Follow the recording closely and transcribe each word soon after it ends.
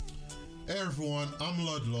Hey everyone, I'm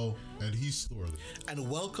Ludlow and he's Thorley. And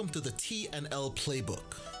welcome to the T&L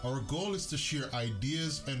Playbook. Our goal is to share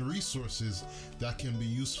ideas and resources that can be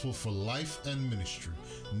useful for life and ministry.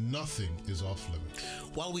 Nothing is off limits.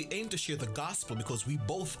 While we aim to share the gospel because we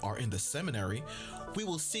both are in the seminary, we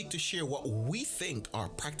will seek to share what we think are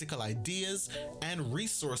practical ideas and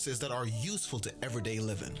resources that are useful to everyday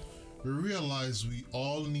living. We realize we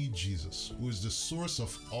all need Jesus, who is the source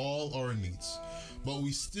of all our needs. But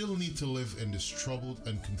we still need to live in this troubled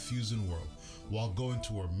and confusing world while going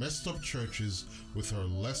to our messed up churches with our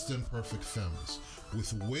less than perfect families,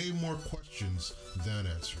 with way more questions than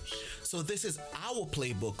answers. So this is our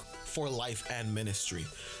playbook for life and ministry.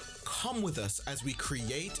 Come with us as we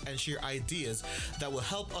create and share ideas that will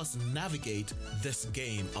help us navigate this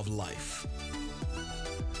game of life.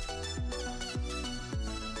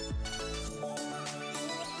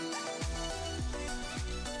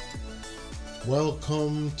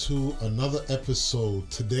 Welcome to another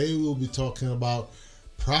episode. Today we'll be talking about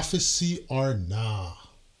prophecy or nah.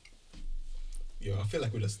 Yo, I feel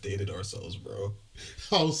like we just dated ourselves, bro.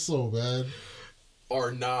 How so, man?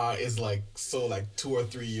 Or nah is like 2 or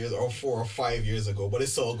 3 years or 4 or 5 years ago, but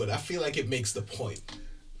it's all good. I feel like it makes the point.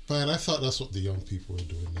 Man, I thought that's what the young people are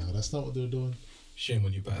doing now. That's not what they're doing. Shame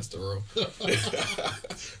on you, Pastor Earl.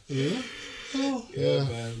 Yeah? Oh, yeah,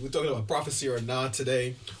 man. We're talking about prophecy or not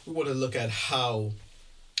today. We want to look at how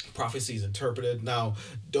prophecy is interpreted. Now,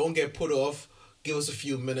 don't get put off. Give us a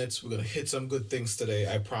few minutes. We're going to hit some good things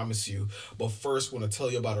today, I promise you. But first, we want to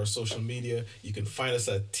tell you about our social media. You can find us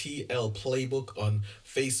at TL Playbook on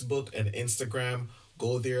Facebook and Instagram.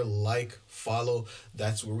 Go there, like, follow.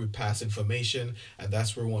 That's where we pass information, and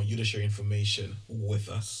that's where we want you to share information with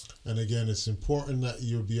us. And again, it's important that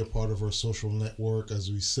you be a part of our social network.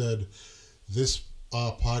 As we said, this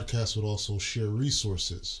podcast would also share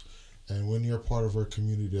resources. And when you're part of our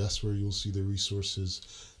community, that's where you'll see the resources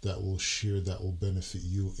that will share, that will benefit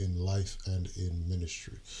you in life and in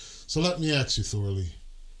ministry. So let me ask you, Thorley,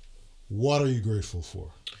 what are you grateful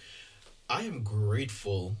for? I am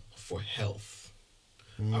grateful for health.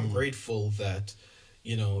 I'm grateful that,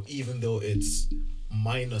 even though it's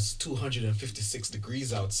minus 256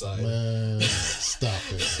 degrees outside, Man, stop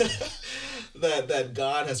it. that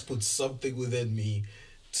God has put something within me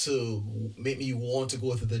to make me want to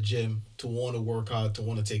go to the gym, to want to work out, to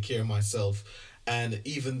want to take care of myself. And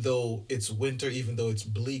even though it's winter, even though it's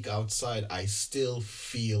bleak outside, I still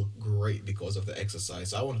feel great because of the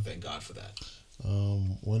exercise. So I want to thank God for that.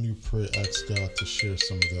 When you pray, ask God to share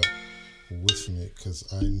some of that with me, because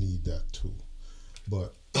I need that too.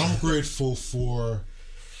 But I'm grateful for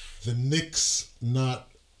the Knicks not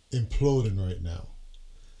imploding right now.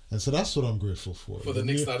 And so that's what I'm grateful for. For the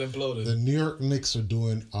Knicks not imploding. The New York Knicks are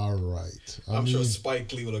doing all right. I'm sure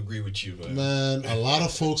Spike Lee will agree with you, man. Man, a lot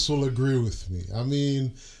of folks will agree with me. I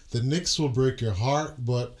mean, the Knicks will break your heart,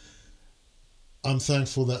 but I'm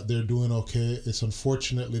thankful that they're doing okay. It's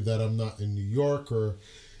unfortunately that I'm not in New York or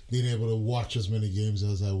being able to watch as many games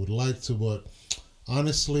as I would like to, but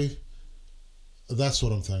honestly, that's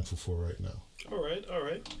what I'm thankful for right now. All right.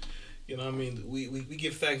 We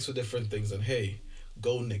give thanks for different things, and hey,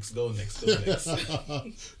 go Knicks, go Knicks, go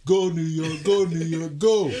Knicks. Go New York, go New York,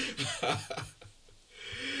 go.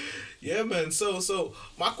 Yeah, man. So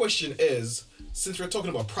my question is, since we're talking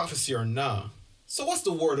about prophecy or nah, so what's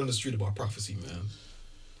the word on the street about prophecy, man?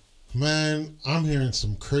 Man, I'm hearing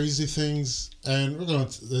some crazy things, and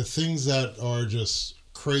the things that are just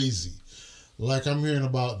crazy. Like I'm hearing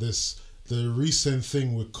about the recent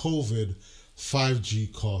thing with COVID,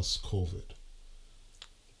 5G caused COVID.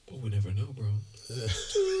 But we never know, bro. You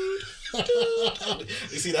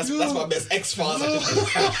see, that's my best X-Files.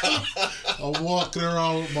 I'm walking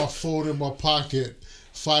around with my phone in my pocket,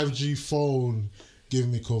 5G phone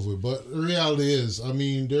giving me COVID. But the reality is, I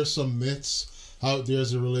mean, there's some myths out there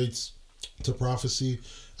as it relates to prophecy,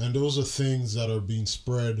 and those are things that are being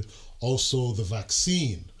spread. Also, the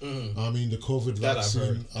vaccine. I mean, the COVID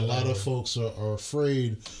vaccine, a lot of folks are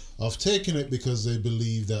afraid of taking it because they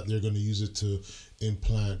believe that they're going to use it to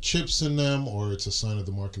implant chips in them, or it's a sign of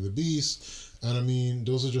the mark of the beast. And I mean,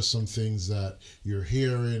 those are just some things that you're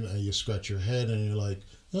hearing and you scratch your head and you're like,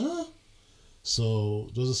 huh? So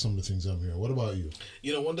those are some of the things I'm hearing. What about you?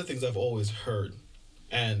 One of the things I've always heard,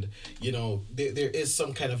 and, there is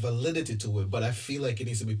some kind of validity to it, but I feel like it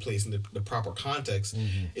needs to be placed in the proper context,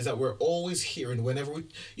 is that we're always hearing, whenever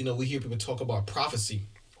we hear people talk about prophecy,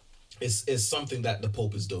 is something that the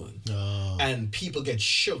Pope is doing. And people get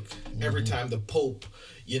shook every time the Pope,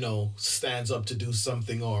 stands up to do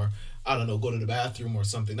something, or I don't know, go to the bathroom or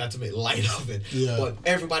something, not to make light of it. Yeah. But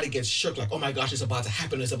everybody gets shook, like, oh my gosh, it's about to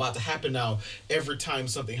happen. It's about to happen now. Every time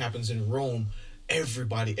something happens in Rome,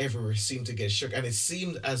 everybody everywhere seemed to get shook. And it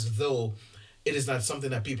seemed as though it is not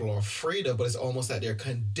something that people are afraid of, but it's almost that they're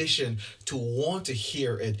conditioned to want to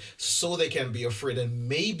hear it so they can be afraid. And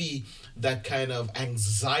maybe that kind of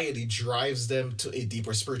anxiety drives them to a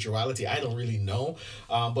deeper spirituality. I don't really know,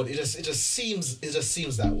 but it just seems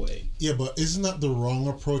that way. Yeah, but isn't that the wrong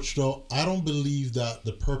approach though? I don't believe that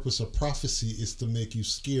the purpose of prophecy is to make you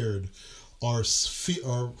scared or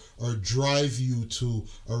drive you to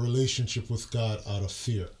a relationship with God out of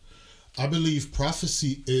fear. I believe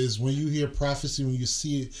prophecy is when you hear prophecy, when you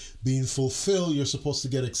see it being fulfilled, you're supposed to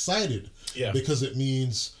get excited. Yeah. Because it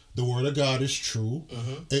means the word of God is true.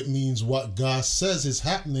 It means what God says is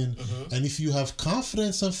happening. And if you have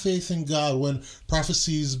confidence and faith in God when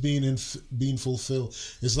prophecy is being fulfilled,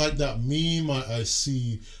 it's like that meme I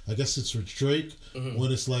see, I guess it's with Drake,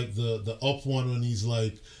 when it's like the up one when he's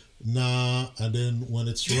like, nah, and then when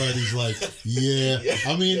it's right he's like, yeah.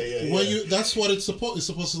 I mean, when you, that's what it's supposed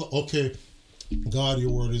to, okay, God,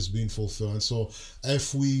 your word is being fulfilled. And so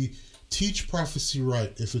if we teach prophecy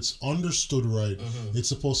right, if it's understood right, it's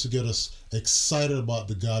supposed to get us excited about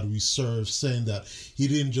the God we serve, saying that he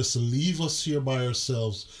didn't just leave us here by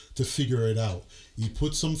ourselves to figure it out. He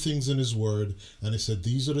put some things in his word and he said,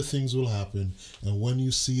 these are the things will happen. And when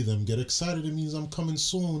you see them, get excited. It means I'm coming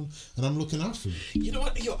soon and I'm looking out for you. You know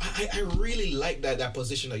what? I really like that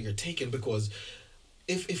position that you're taking, because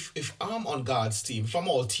if I'm on God's team, if I'm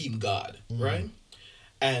all team God, right?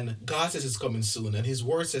 And God says it's coming soon, and his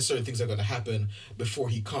word says certain things are going to happen before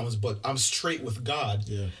he comes, but I'm straight with God,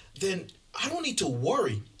 then I don't need to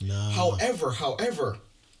worry. Nah. However,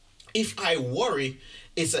 if I worry,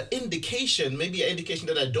 it's an indication, maybe an indication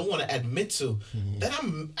that I don't want to admit to, that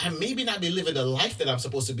I maybe not be living the life that I'm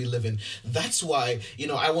supposed to be living. That's why,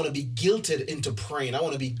 I want to be guilted into praying. I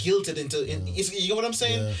want to be guilted into, you know what I'm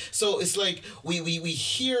saying? Yeah. So it's like we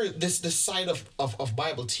hear this side of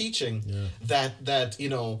Bible teaching that that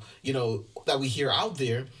we hear out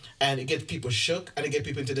there, and it gets people shook and it gets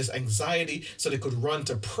people into this anxiety so they could run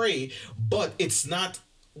to pray, but it's not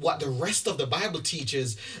what the rest of the Bible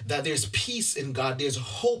teaches, that there's peace in God, there's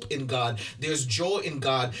hope in God, there's joy in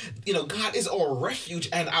God. God is our refuge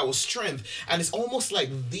and our strength. And it's almost like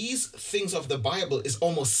these things of the Bible is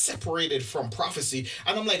almost separated from prophecy.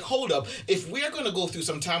 And I'm like, hold up, if we're going to go through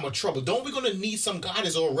some time of trouble, don't we going to need some God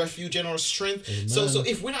as our refuge and our strength? Amen. So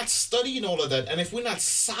if we're not studying all of that, and if we're not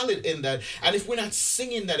solid in that, and if we're not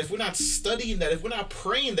singing that, if we're not studying that, if we're not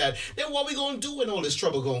praying that, then what are we going to do when all this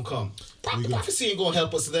trouble going to come? Prophecy ain't going to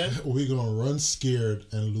help us then. We're going to run scared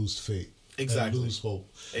and lose faith. Exactly. And lose hope.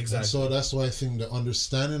 Exactly. And so that's why I think the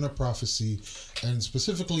understanding of prophecy, and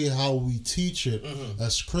specifically how we teach it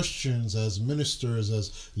as Christians, as ministers,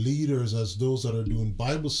 as leaders, as those that are doing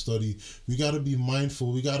Bible study, we got to be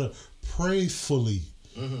mindful. We got to prayerfully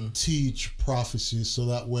teach prophecy so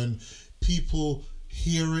that when people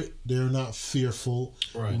hear it, they're not fearful.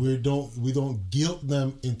 Right. We don't guilt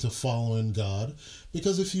them into following God,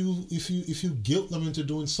 because if you guilt them into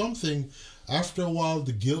doing something, after a while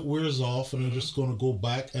the guilt wears off and they're just going to go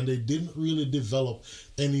back, and they didn't really develop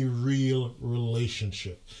any real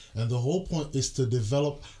relationship. And the whole point is to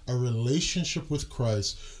develop a relationship with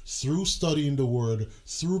Christ through studying the word,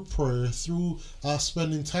 through prayer, through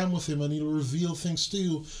spending time with him, and he'll reveal things to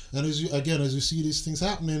you. And as you see these things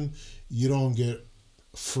happening, you don't get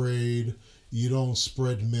afraid, you don't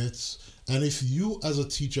spread myths. And if you as a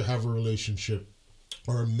teacher have a relationship,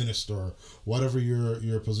 or a minister, or whatever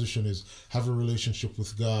your position is, have a relationship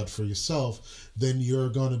with God for yourself, then you're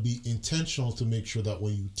going to be intentional to make sure that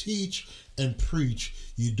when you teach and preach,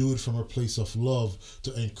 you do it from a place of love,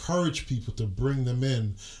 to encourage people, to bring them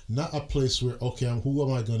in, not a place where, okay, who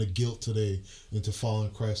am I going to guilt today into following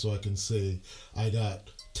Christ so I can say I got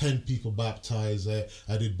 10 people baptized,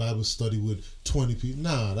 I did Bible study with 20 people.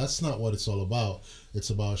 Nah, that's not what it's all about. It's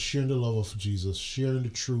about sharing the love of Jesus, sharing the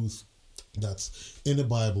truth that's in the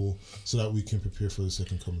Bible, so that we can prepare for the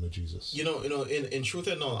second coming of Jesus. In truth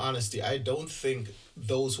and all honesty, I don't think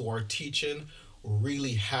those who are teaching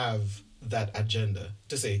really have that agenda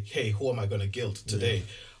to say, hey, who am I going to guilt today? Yeah.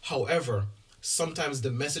 However, sometimes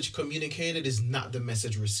the message communicated is not the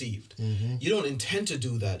message received. You don't intend to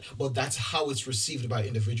do that, but that's how it's received by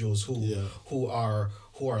individuals who are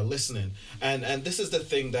who are listening. And this is the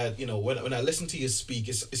thing that, when I listen to you speak,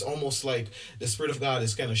 it's almost like the Spirit of God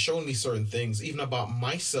is kind of showing me certain things, even about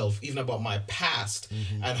myself, even about my past,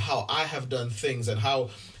 and how I have done things, and how,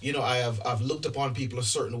 I've looked upon people a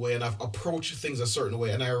certain way, and I've approached things a certain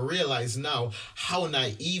way. And I realize now how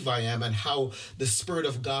naive I am, and how the Spirit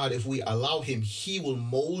of God, if we allow him, he will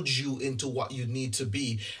mold you into what you need to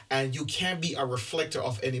be. And you can't be a reflector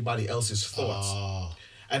of anybody else's thoughts.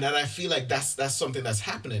 And then I feel like that's something that's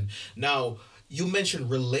happening. Now, you mentioned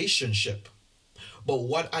relationship. But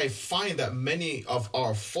what I find that many of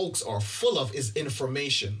our folks are full of is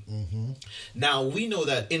information. Now, we know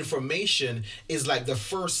that information is like the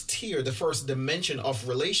first tier, the first dimension of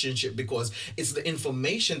relationship, because it's the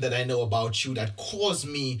information that I know about you that caused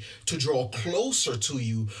me to draw closer to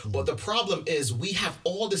you. But the problem is we have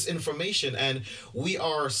all this information, and we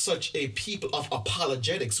are such a people of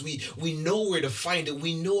apologetics. We know where to find it.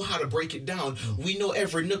 We know how to break it down. We know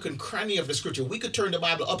every nook and cranny of the scripture. We could turn the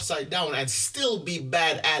Bible upside down and still be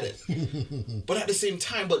bad at it. But at the same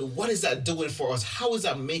time, what is that doing for us? How is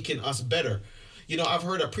that making us better? I've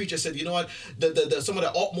heard a preacher said, you know what, some of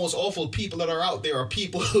the most awful people that are out there are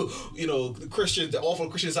people who, the Christians, the awful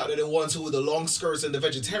Christians out there, the ones who are the long skirts and the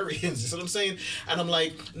vegetarians. You see what I'm saying? And I'm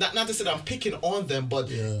like, not to say that I'm picking on them,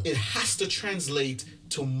 but it has to translate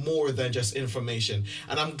to more than just information.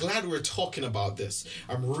 And I'm glad we're talking about this.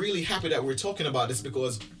 I'm really happy that we're talking about this,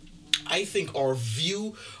 because I think our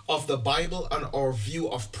view of the Bible and our view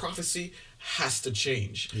of prophecy has to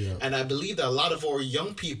change. And I believe that a lot of our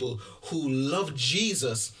young people who love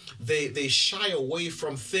Jesus, they shy away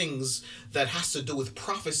from things that has to do with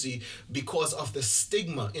prophecy because of the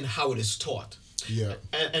stigma in how it is taught.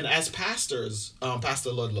 And as pastors,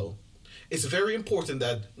 Pastor Ludlow, it's very important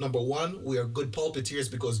that, number one, we are good pulpiteers,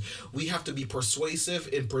 because we have to be persuasive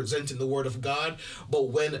in presenting the word of God.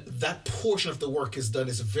 But when that portion of the work is done,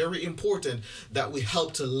 it's very important that we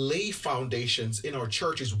help to lay foundations in our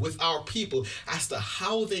churches with our people as to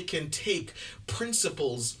how they can take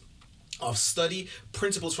principles of study,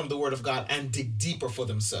 principles from the word of God, and dig deeper for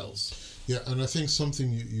themselves. Yeah, and I think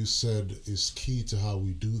something you said is key to how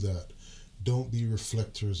we do that. Don't be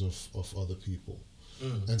reflectors of other people.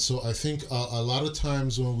 And so I think a lot of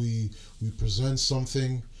times when we present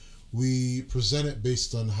something, we present it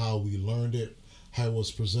based on how we learned it, how it was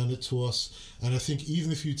presented to us. And I think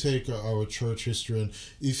even if you take our church history, and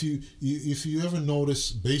if you ever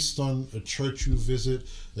notice, based on a church you visit,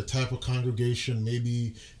 the type of congregation,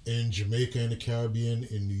 maybe in Jamaica, in the Caribbean,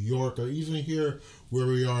 in New York, or even here where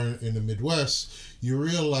we are in the Midwest, you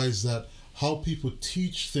realize that how people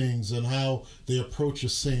teach things and how they approach the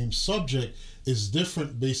same subject is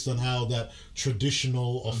different based on how that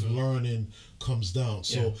traditional of learning comes down.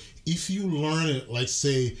 So if you learn it, like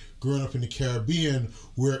say growing up in the Caribbean,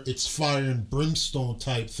 where it's fire and brimstone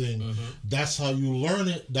type thing, that's how you learn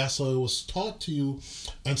it, that's how it was taught to you,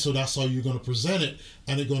 and so that's how you're going to present it,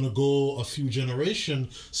 and it's going to go a few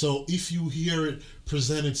generations. So if you hear it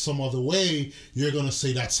presented some other way, you're going to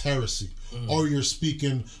say that's heresy, or you're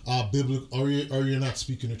speaking biblical, or you're not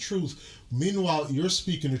speaking the truth. Meanwhile, you're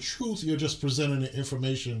speaking the truth, you're just presenting the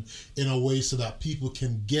information in a way so that people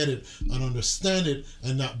can get it and understand it,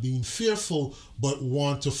 and not being fearful, but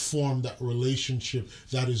want to form that relationship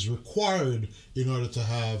that is required in order to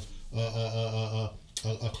have a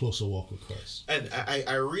closer walk with Christ. And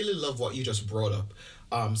I really love what you just brought up.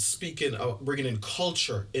 Speaking of bringing in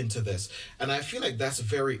culture into this, and I feel like that's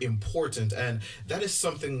very important, and that is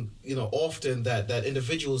something often that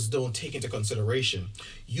individuals don't take into consideration.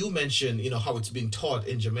 You mentioned how it's being taught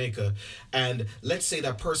in Jamaica, and let's say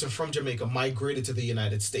that person from Jamaica migrated to the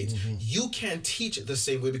United States. You can't teach it the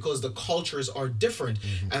same way because the cultures are different,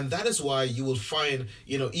 and that is why you will find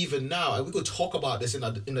even now, and we could talk about this in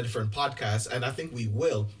a different podcast, and I think we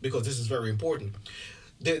will, because this is very important.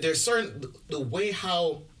 There's certain the way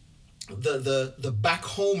how the back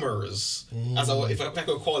homers, if I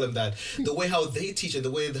could call them that, the way how they teach it,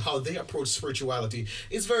 the way how they approach spirituality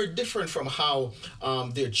is very different from how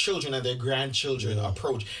their children and their grandchildren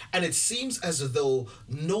approach. And it seems as though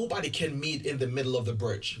nobody can meet in the middle of the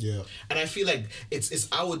bridge. And I feel like it's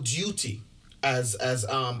our duty as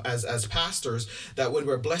pastors, that when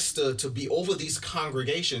we're blessed to be over these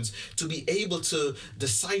congregations, to be able to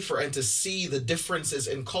decipher and to see the differences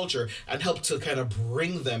in culture and help to kind of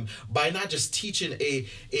bring them by not just teaching a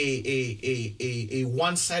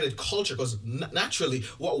one-sided culture, because naturally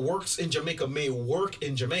what works in Jamaica may work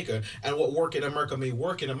in Jamaica, and what work in America may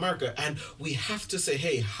work in America, and we have to say,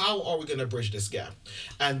 hey, how are we going to bridge this gap?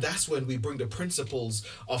 And that's when we bring the principles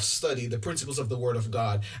of study, the principles of the Word of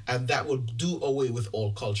God, and that will do away with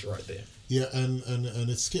all culture right there. Yeah, and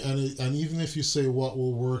even if you say what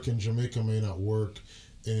will work in Jamaica may not work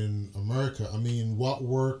in America. I mean, what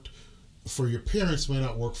worked for your parents may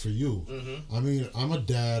not work for you. I mean, I'm a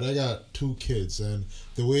dad. I got 2 kids, and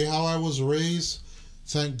the way how I was raised,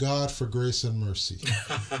 thank God for grace and mercy.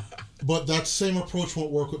 But that same approach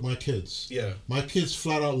won't work with my kids. Yeah. My kids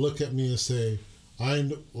flat out look at me and say,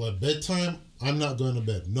 at bedtime, I'm not going to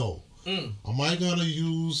bed. No. Am I going to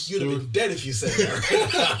use... You'd have been dead if you said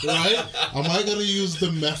that. Right? Am I going to use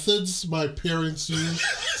the methods my parents use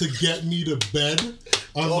to get me to bed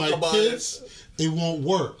on my kids? It won't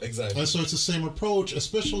work. Exactly. And so it's the same approach,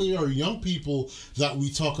 especially our young people that we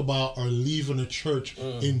talk about are leaving the church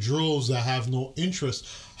in droves that have no interest.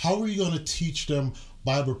 How are you going to teach them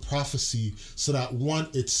Bible prophecy so that, one,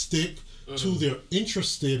 it stick, 2, they're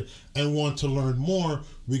interested and want to learn more?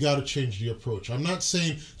 We got to change the approach. I'm not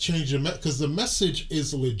saying change the because the message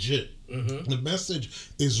is legit. The message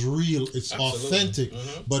is real. It's authentic,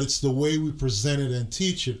 but it's the way we present it and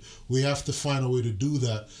teach it. We have to find a way to do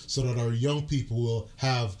that so that our young people will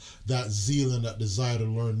have that zeal and that desire to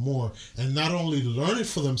learn more, and not only learn it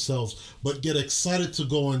for themselves, but get excited to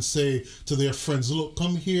go and say to their friends, look,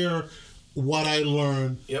 come here, what I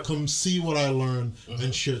learned, come see what I learned,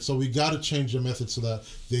 and share it. So we got to change the method so that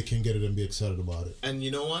they can get it and be excited about it. And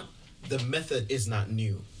you know what? The method is not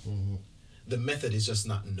new. The method is just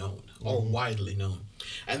not known or widely known.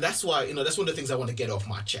 And that's why, that's one of the things I want to get off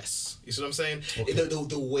my chest. You see what I'm saying? Okay.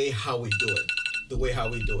 The way how we do it. The way how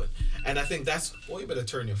we do it. And I think that's, you better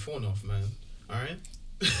turn your phone off, man. All right?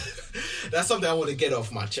 That's something I want to get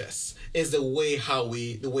off my chest, is the way how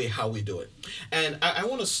we do it. And I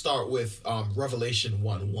want to start with Revelation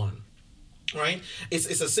 1:1. Right? It's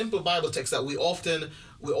a simple Bible text that we often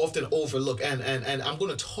overlook, and I'm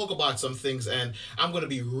going to talk about some things, and I'm going to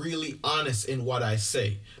be really honest in what I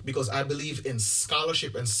say, because I believe in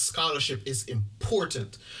scholarship, and scholarship is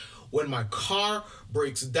important. When my car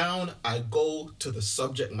breaks down, I go to the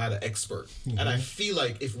subject matter expert. And I feel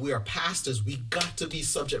like if we are pastors, we got to be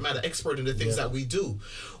subject matter expert in the things that we do.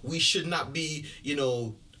 We should not be,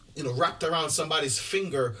 wrapped around somebody's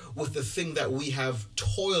finger with the thing that we have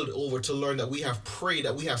toiled over to learn, that we have prayed,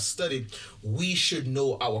 that we have studied. We should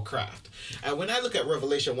know our craft. And when I look at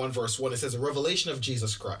Revelation 1:1, it says a revelation of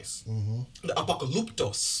Jesus Christ, the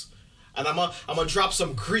apocalyptos. And I'm gonna drop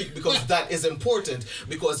some Greek because that is important,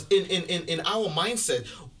 because in our mindset,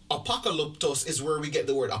 apocalyptos is where we get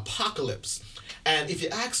the word apocalypse. And if you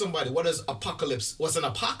ask somebody what's an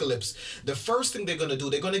apocalypse, the first thing they're going to do,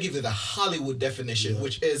 they're going to give you the Hollywood definition,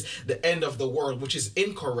 which is the end of the world, which is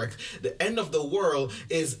incorrect. The end of the world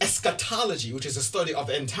is eschatology, which is a study of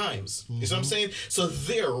end times. You see what I'm saying? So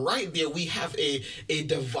right there, we have a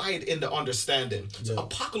divide in the understanding. So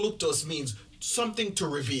apocalyptos means something to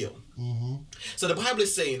reveal. So the Bible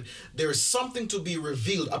is saying there is something to be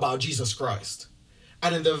revealed about Jesus Christ.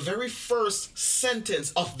 And in the very first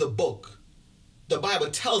sentence of the book, the Bible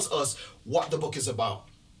tells us what the book is about.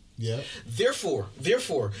 Therefore,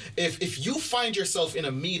 if you find yourself in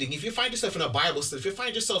a meeting, if you find yourself in a Bible study, if you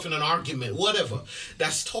find yourself in an argument, whatever,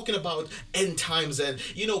 that's talking about end times, and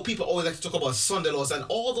people always like to talk about Sunday laws, and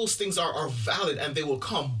all those things are valid and they will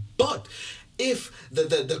come. But if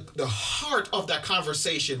the heart of that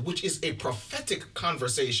conversation, which is a prophetic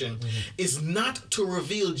conversation, is not to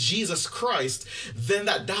reveal Jesus Christ, then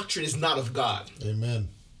that doctrine is not of God. Amen.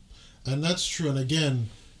 And that's true. And again,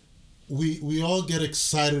 we all get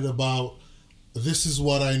excited about, this is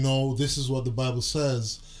what I know, this is what the Bible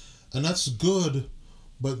says, and that's good,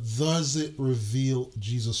 but does it reveal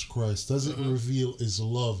Jesus Christ? Does it reveal his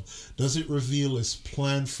love? Does it reveal his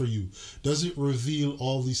plan for you? Does it reveal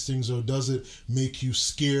all these things, or does it make you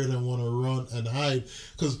scared and want to run and hide?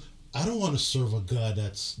 Because I don't want to serve a God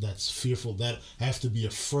that's fearful, that I have to be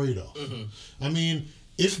afraid of. I mean,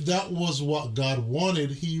 if that was what God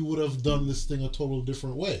wanted, he would have done this thing a total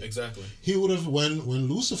different way. Exactly. He would have, when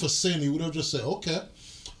Lucifer sinned, he would have just said, okay,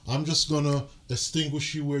 I'm just going to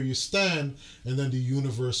extinguish you where you stand, and then the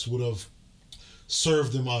universe would have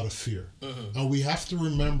served him out of fear. And we have to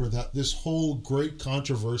remember that this whole great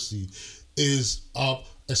controversy is up,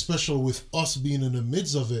 especially with us being in the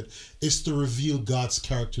midst of it, is to reveal God's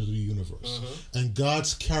character to the universe. And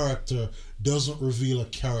God's character doesn't reveal a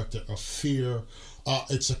character of fear.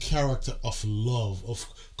 It's a character of love, of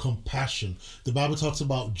compassion. The Bible talks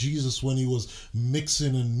about Jesus when he was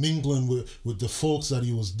mixing and mingling with the folks that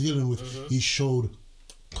he was dealing with. He showed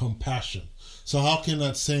compassion. So how can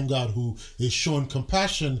that same God who is showing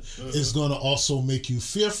compassion is going to also make you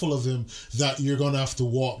fearful of him, that you're going to have to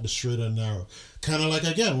walk the straight and narrow? Kind of like,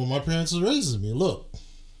 again, when my parents were raising me, look,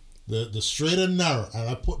 the straight and narrow, and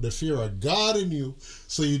I put the fear of God in you,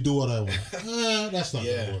 so you do what I want. That's not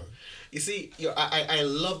gonna work. You see, I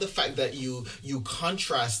love the fact that you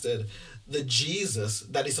contrasted the Jesus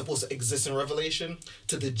that is supposed to exist in Revelation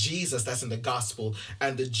to the Jesus that's in the gospel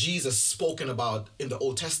and the Jesus spoken about in the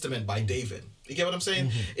Old Testament by David. You get what I'm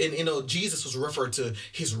saying? And Jesus was referred to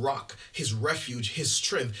his rock, his refuge, his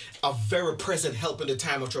strength, a very present help in the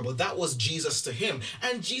time of trouble. That was Jesus to him.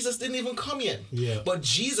 And Jesus didn't even come yet. Yeah. But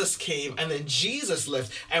Jesus came and then Jesus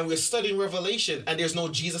left. And we're studying Revelation and there's no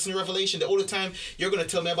Jesus in Revelation. The only time you're going to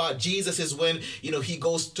tell me about Jesus is when, he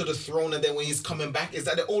goes to the throne and then when he's coming back. Is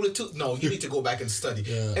that the only two? No, you need to go back and study.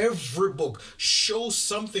 Yeah. Every book shows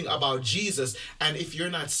something about Jesus. And if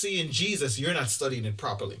you're not seeing Jesus, you're not studying it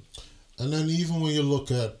properly. And then even when you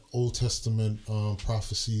look at Old Testament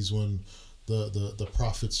prophecies, when the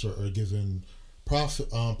prophets are given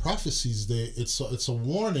prophecies, it's a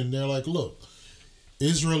warning. They're like, look,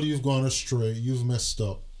 Israel, you've gone astray, you've messed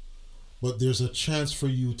up, but there's a chance for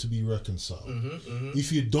you to be reconciled.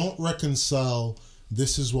 If you don't reconcile,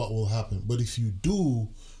 this is what will happen. But if you do,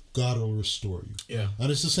 God will restore you. Yeah.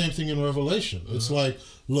 And it's the same thing in Revelation. It's like,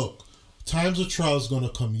 look, times of trial is going to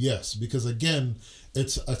come, yes, because again,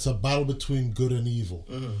 it's a battle between good and evil.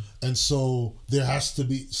 And so there has to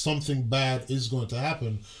be something bad is going to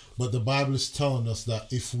happen, but the Bible is telling us that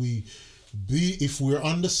if we're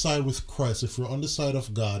on the side with Christ, if we're on the side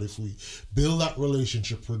of God, if we build that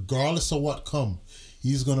relationship, regardless of what come,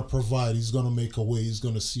 he's going to provide, he's going to make a way, he's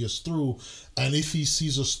going to see us through. And if he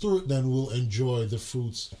sees us through it, then we'll enjoy the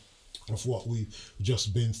fruits of what we've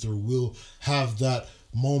just been through. We'll have that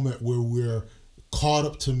moment where we're caught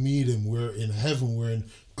up to meet him. We're in heaven. We're in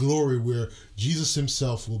glory where Jesus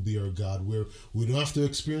himself will be our God, where we don't have to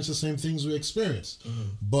experience the same things we experienced.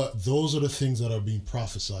 But those are the things that are being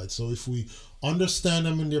prophesied. So if we understand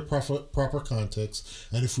them in their proper context,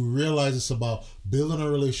 and if we realize it's about building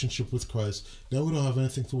a relationship with Christ, then we don't have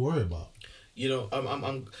anything to worry about.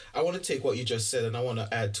 I want to take what you just said and I want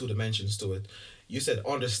to add 2 dimensions to it. You said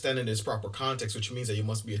understanding its proper context, which means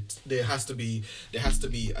that there has to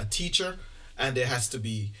be a teacher and there has to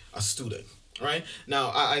be a student, right?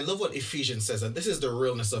 Now, I love what Ephesians says, and this is the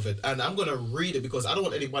realness of it. And I'm going to read it because I don't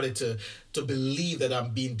want anybody to believe that I'm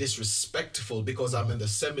being disrespectful because I'm in the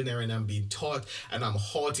seminary and I'm being taught and I'm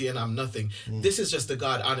haughty and I'm nothing. This is just the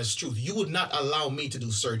God honest truth. You would not allow me to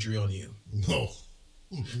do surgery on you. No.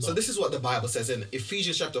 So this is what the Bible says in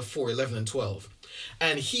Ephesians chapter 4, 11 and 12.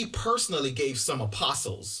 And he personally gave some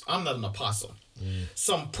apostles. I'm not an apostle.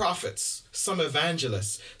 Some prophets, some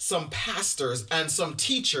evangelists, some pastors, and some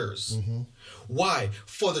teachers. Why?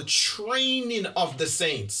 For the training of the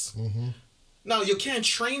saints. Now, you can't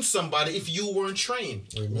train somebody if you weren't trained.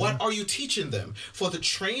 Amen. What are you teaching them? For the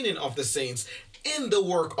training of the saints in the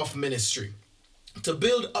work of ministry, to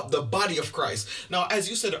build up the body of Christ. Now, as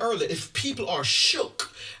you said earlier, if people are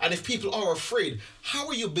shook and if people are afraid, how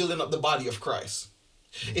are you building up the body of Christ?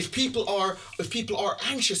 If people are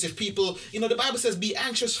anxious, if people, the Bible says be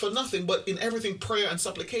anxious for nothing, but in everything prayer and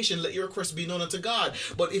supplication, let your requests be known unto God.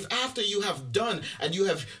 But if after you have done and you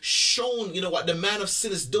have shown, what the man of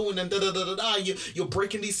sin is doing and you're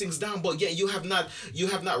breaking these things down, but yet you have not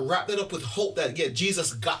wrapped it up with hope that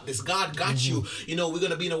Jesus got this, God got you, we're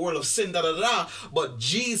going to be in a world of sin, but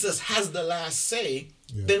Jesus has the last say.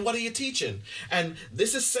 Then what are you teaching? And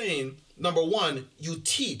this is saying, number one, you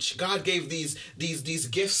teach. God gave these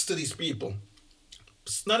gifts to these people.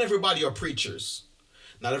 Not everybody are preachers.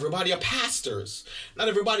 Not everybody are pastors. Not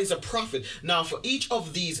everybody's a prophet. Now, for each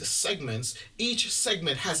of these segments, each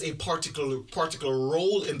segment has a particular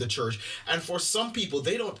role in the church. And for some people,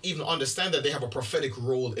 they don't even understand that they have a prophetic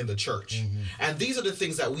role in the church. And these are the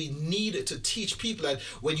things that we need to teach people, that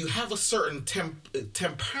when you have a certain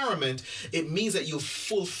temperament, it means that you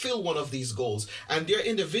fulfill one of these goals. And there are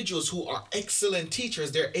individuals who are excellent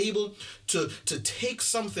teachers. They're able to take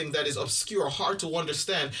something that is obscure, hard to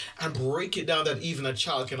understand, and break it down that even a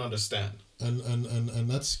child can understand. And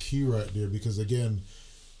that's key right there, because again,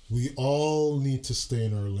 we all need to stay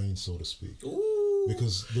in our lane, so to speak. Ooh.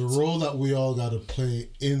 Because the role that we all got to play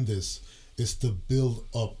in this is to build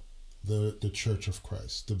up the church of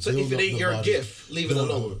Christ. So if it ain't your body, gift, leave it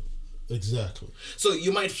alone. Exactly. So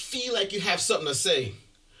you might feel like you have something to say,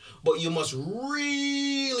 but you must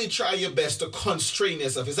really try your best to constrain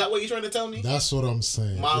yourself. Is that what you're trying to tell me? That's what I'm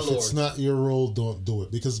saying. If Lord, it's not your role, don't do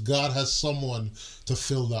it, because God has someone to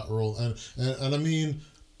fill that role. And I mean,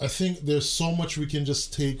 I think there's so much we can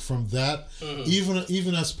just take from that.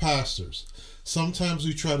 Even as pastors, sometimes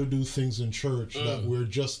we try to do things in church that we're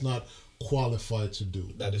just not qualified to do.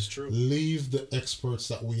 That is true. Leave the experts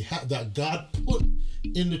that we have, that God put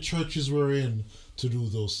in the churches we're in, to do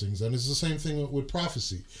those things. And it's the same thing with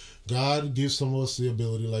prophecy. God gives some of us the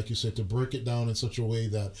ability, like you said, to break it down in such a way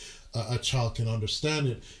that a child can understand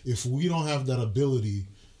it. If we don't have that ability,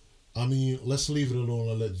 I mean, let's leave it alone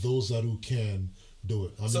and let those that who can do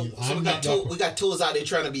it. So we got tools out there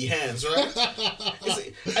trying to be hands, right?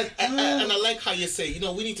 and I like how you say,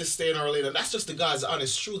 we need to stay in our lane, and that's just the God's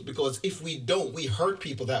honest truth, because if we don't, we hurt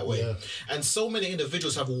people that way. Yeah. And so many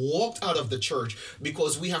individuals have walked out of the church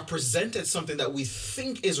because we have presented something that we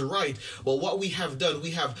think is right, but what we have done,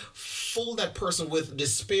 we have fooled that person with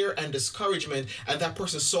despair and discouragement, and that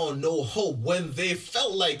person saw no hope when they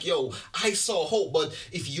felt like, I saw hope. But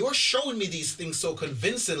if you're showing me these things so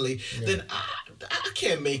convincingly, then I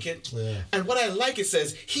can't make it. Yeah. And what I like, it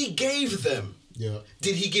says, he gave them. Yeah.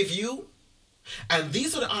 Did he give you? And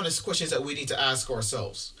these are the honest questions that we need to ask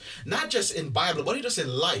ourselves. Not just in Bible, but just in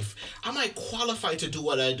life. Am I qualified to do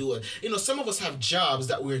what I do? Some of us have jobs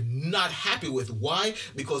that we're not happy with. Why?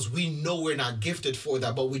 Because we know we're not gifted for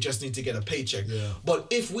that, but we just need to get a paycheck. Yeah. But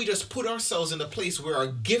if we just put ourselves in a place where our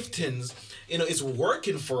giftings, is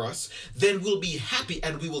working for us, then we'll be happy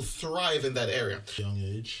and we will thrive in that area. Young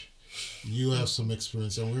age. You have some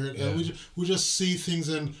experience, and we just see things,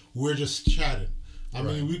 and we're just chatting. I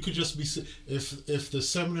mean, we could just be if the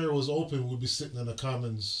seminary was open, we'd be sitting in the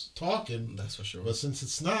commons talking. That's for sure. But since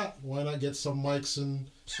it's not, why not get some mics and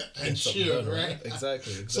cheer, right?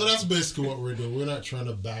 Exactly. So that's basically what we're doing. We're not trying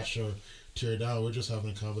to bash or tear down. We're just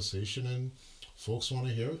having a conversation, and folks want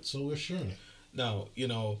to hear it, so we're sharing it. Now,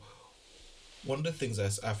 one of the things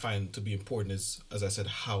that I find to be important is, as I said,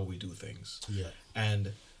 how we do things. Yeah.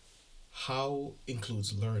 And how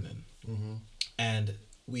includes learning. Mm-hmm. And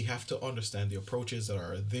we have to understand the approaches that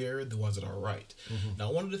are there, the ones that are right. Mm-hmm.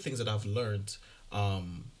 Now, one of the things that I've learned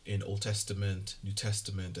in Old Testament, New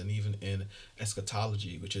Testament, and even in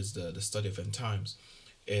eschatology, which is the study of end times,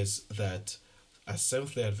 is that as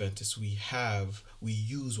Seventh-day Adventists, we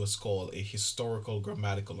use what's called a historical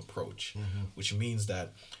grammatical approach, which means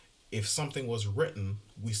that if something was written,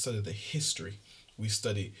 we study the history. We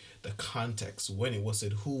study the context, when it was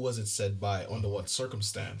said, who was it said by, under what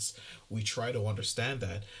circumstance. We try to understand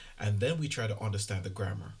that, and then we try to understand the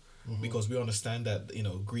grammar. Because we understand that,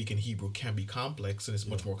 Greek and Hebrew can be complex, and it's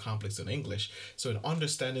much more complex than English. So in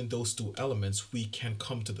understanding those two elements, we can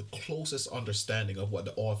come to the closest understanding of what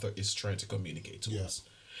the author is trying to communicate to us.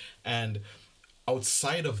 And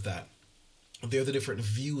outside of that, there are the different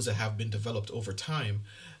views that have been developed over time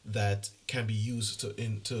that can be used to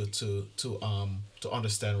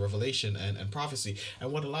understand Revelation and prophecy.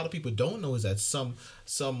 And what a lot of people don't know is that some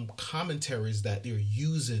commentaries that they're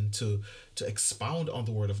using to expound on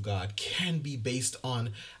the Word of God can be based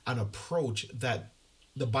on an approach that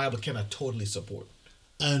the Bible cannot totally support.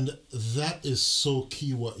 And that is so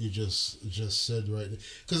key, what you just said right there.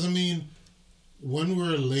 Because, when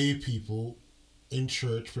we're lay people in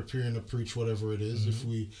church preparing to preach whatever it is, if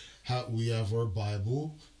we have our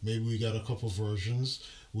Bible, maybe we got a couple versions,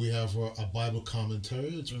 we have a Bible commentary,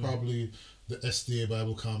 it's probably the SDA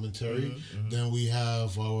Bible commentary, then we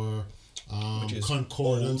have our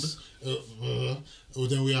concordance,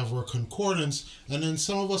 then we have our concordance, and then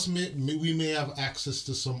some of us may have access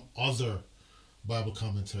to some other Bible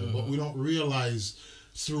commentary, but we don't realize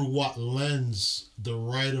through what lens the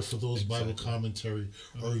writer for those Bible commentary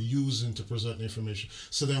are using to present the information.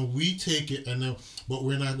 So then we take it, but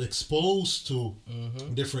we're not exposed to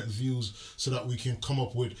different views, so that we can come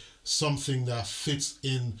up with something that fits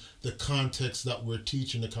in the context that we're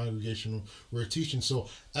teaching, the congregation we're teaching. So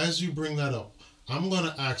as you bring that up, I'm going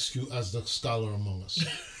to ask you, as the scholar among us,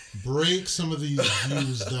 break some of these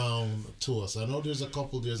views down to us. I know there's a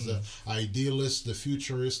couple. There's the idealist, the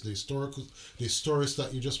futurist, the historist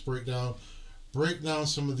that you just break down. Break down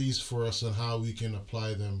some of these for us and how we can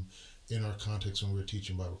apply them in our context when we're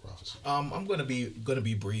teaching Bible prophecy. I'm gonna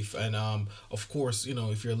be brief, and of course,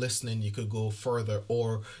 if you're listening, you could go further,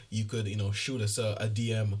 or you could shoot us a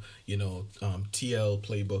DM, TL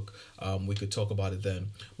Playbook. We could talk about it then.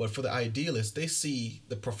 But for the idealists, they see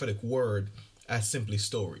the prophetic word as simply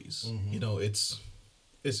stories. It's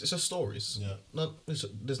just stories. Yeah.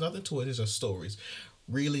 There's nothing to it. It's just stories.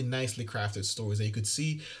 Really nicely crafted stories that you could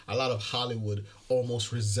see a lot of Hollywood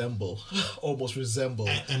almost resemble.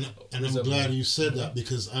 And I'm glad you said that,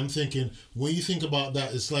 because I'm thinking, when you think about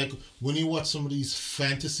that, it's like when you watch some of these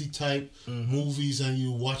fantasy type movies and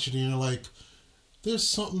you watch it and you're like, there's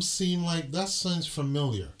something seem like that sounds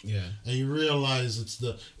familiar. Yeah. And you realize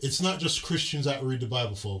it's not just Christians that read the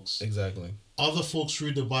Bible, folks. Exactly. Other folks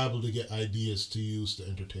read the Bible to get ideas to use to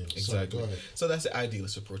entertain us. Exactly. Go ahead. So that's the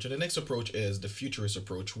idealist approach. And the next approach is the futurist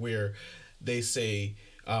approach, where they say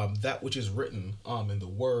that which is written in the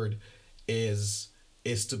Word is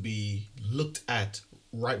is to be looked at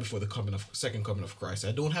right before the second coming of Christ.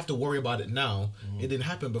 I don't have to worry about it now. It didn't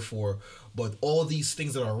happen before, but all these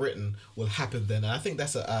things that are written will happen then. And I think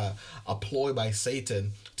that's a ploy by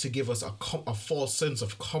Satan to give us a false sense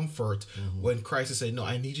of comfort when Christ is saying, no,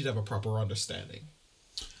 I need you to have a proper understanding.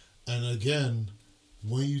 And again,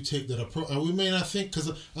 when you take that approach, and we may not think,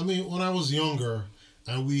 because I mean, when I was younger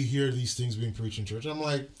and we hear these things being preached in church, I'm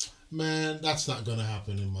like, man, that's not going to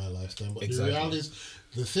happen in my lifetime. But the reality is,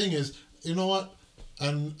 the thing is, you know what?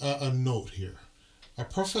 And a note here. A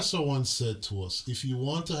professor once said to us, if you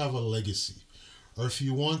want to have a legacy, or if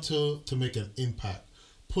you want to make an impact,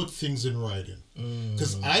 put things in writing.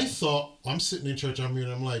 Because I thought, I'm sitting in church, I'm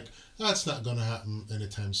like, that's not going to happen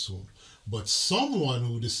anytime soon. But someone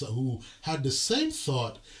who had the same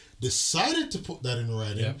thought decided to put that in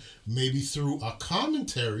writing, maybe through a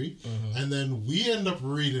commentary, and then we end up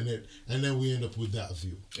reading it, and then we end up with that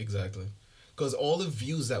view. Exactly. Because all the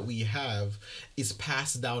views that we have is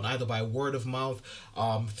passed down either by word of mouth,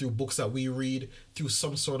 through books that we read, through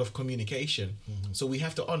some sort of communication. So we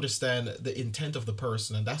have to understand the intent of the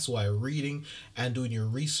person, and that's why reading and doing your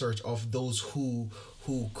research of those who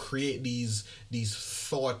create these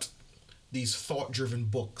thought-driven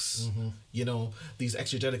books, these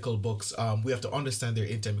exegetical books, we have to understand their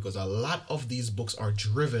intent, because a lot of these books are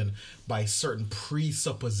driven by certain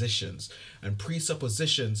presuppositions, and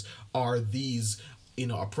presuppositions are these,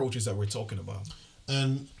 approaches that we're talking about.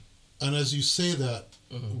 And as you say that,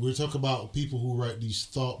 we talk about people who write these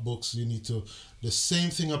thought books. The same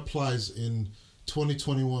thing applies in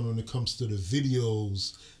 2021 when it comes to the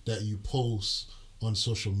videos that you post on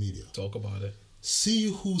social media. Talk about it.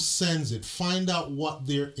 See who sends it. Find out what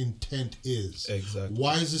their intent is. Exactly.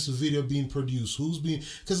 Why is this video being produced?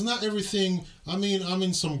 Because not everything, I'm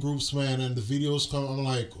in some groups, man, and the videos come, I'm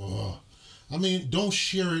like, oh. Don't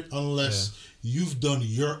share it unless you've done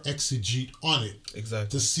your exegete on it.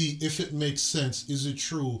 Exactly. To see if it makes sense. Is it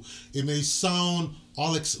true? It may sound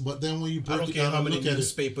but then when you break it down, how many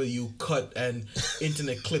newspaper you cut and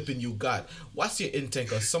internet clipping you got. What's your intent?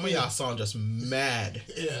 Because some of y'all sound just mad.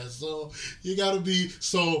 Yeah, so you gotta be.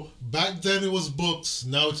 So back then it was books.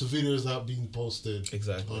 Now it's videos out being posted.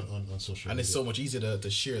 Exactly. On social media. And it's so much easier to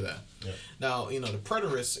share that. Yeah. Now the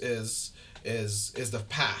preterist is the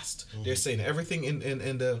past. They're saying everything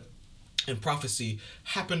in prophecy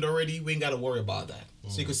happened already. We ain't got to worry about that.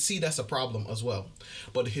 So you can see that's a problem as well.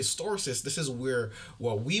 But the historicist, this is where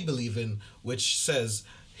what we believe in, which says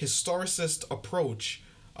historicist approach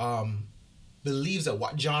believes that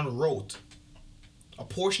what John wrote, a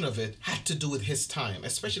portion of it had to do with his time,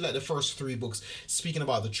 especially like the first 3 books speaking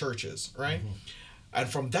about the churches, right? And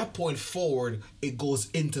from that point forward, it goes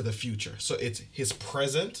into the future. So it's his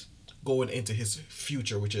present going into his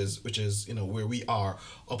future, which is where we are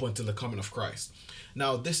up until the coming of Christ.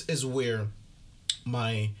 Now, this is where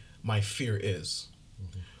my fear is.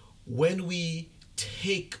 When we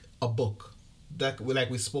take a book, like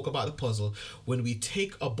we spoke about the puzzle, when we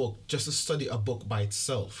take a book just to study a book by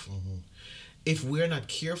itself, if we're not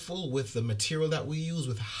careful with the material that we use,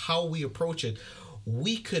 with how we approach it,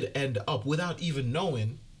 we could end up, without even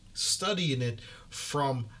knowing, studying it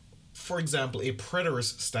from, for example, a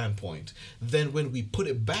preterist standpoint. Then when we put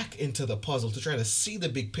it back into the puzzle to try to see the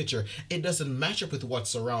big picture, it doesn't match up with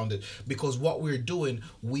what's around it, because what we're doing,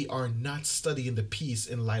 we are not studying the piece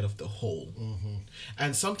in light of the whole.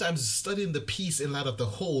 And sometimes studying the piece in light of the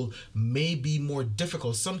whole may be more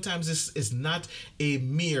difficult. Sometimes it's not a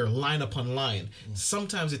mere line upon line.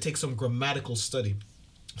 Sometimes it takes some grammatical study.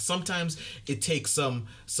 Sometimes it takes some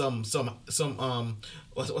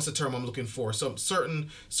what's the term I'm looking for? Some certain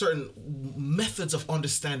methods of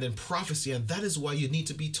understanding prophecy, and that is why you need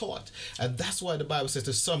to be taught. And that's why the Bible says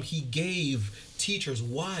to some he gave teachers.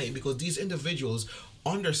 Why? Because these individuals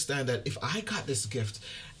understand that if I got this gift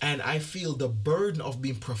and I feel the burden of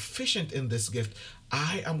being proficient in this gift,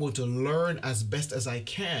 I am going to learn as best as I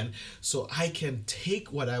can, so I can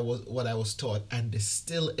take what I was taught and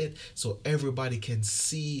distill it, so everybody can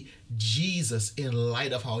see Jesus in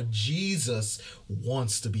light of how Jesus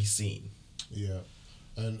wants to be seen. Yeah,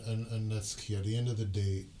 and that's key. At the end of the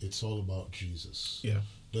day, it's all about Jesus. Yeah.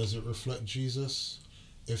 Does it reflect Jesus?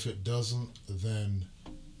 If it doesn't, then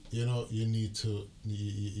you need to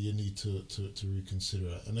reconsider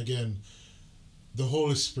that. And again, the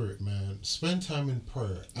Holy Spirit, man. Spend time in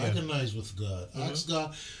prayer. Yeah. Agonize with God. Ask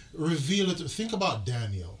God, reveal it. Think about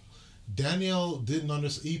Daniel. Daniel didn't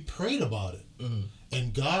understand. He prayed about it.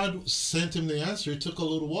 And God sent him the answer. It took a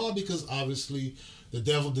little while because obviously the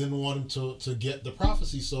devil didn't want him to get the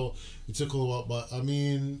prophecy. So it took a little while. But I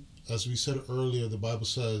mean, as we said earlier, the Bible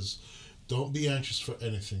says, Don't be anxious for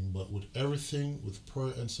anything, but with everything, with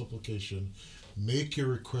prayer and supplication, make your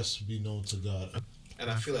requests be known to God. And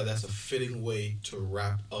I feel like that's a fitting way to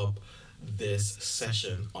wrap up this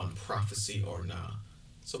session on prophecy or not.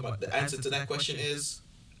 So the answer to that question is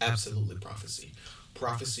absolutely prophecy.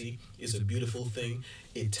 Prophecy is a beautiful thing.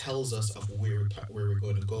 It tells us of where we're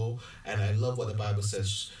going to go. And I love what the Bible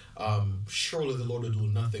says. Surely the Lord will do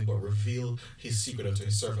nothing but reveal his secret unto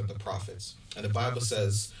his servant, the prophets. And the Bible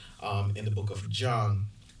says in the book of John,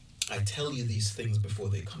 I tell you these things before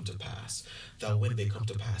they come to pass, that when they come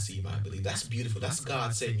to pass, you might believe. That's beautiful. That's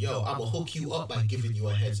God saying, yo, I'm going to hook you up by giving you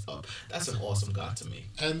a heads up. That's an awesome God to me.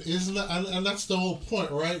 And isn't that, and that's the whole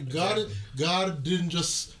point, right? Exactly. God didn't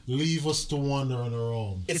just leave us to wander on our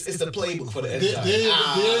own. It's the playbook for the end time. There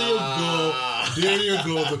you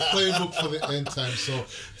go. The playbook for the end time. So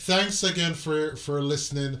thanks again for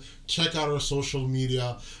listening. Check out our social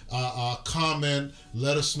media. Comment.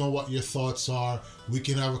 Let us know what your thoughts are. We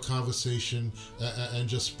can have a conversation and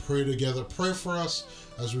just pray together. Pray for us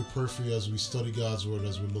as we pray for you, as we study God's word,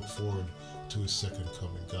 as we look forward to his second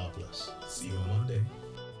coming. God bless. See you on Monday.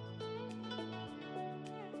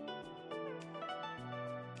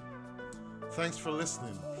 Thanks for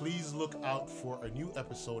listening. Please look out for a new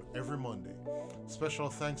episode every Monday. Special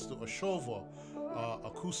thanks to Ashova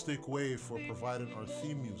Acoustic Wave for providing our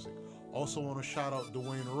theme music. Also want to shout out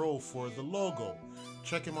Dwayne Rowe for the logo.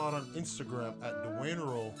 Check him out on Instagram at Dwayne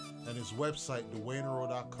Rowe and his website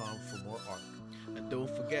dwaynerowe.com for more art. And don't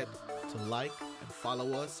forget to like and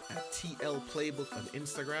follow us at TL Playbook on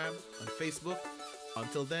Instagram and Facebook.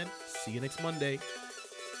 Until then, see you next Monday.